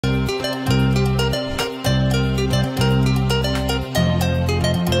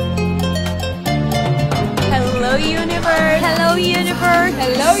universe. Hello universe.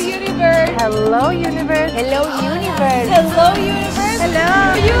 Hello universe. Hello universe. Hello universe. Hello universe.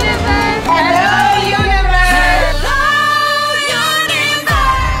 Hello universe. Hello universe. Hello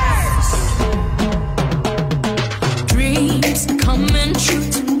universe. Dreams coming true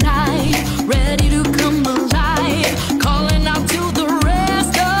tonight, ready to come alive, calling out to the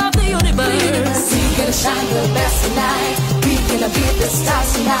rest of the universe. We gonna shine the best tonight. We gonna beat the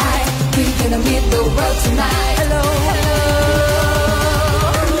stars tonight. We gonna meet the world tonight. Hello.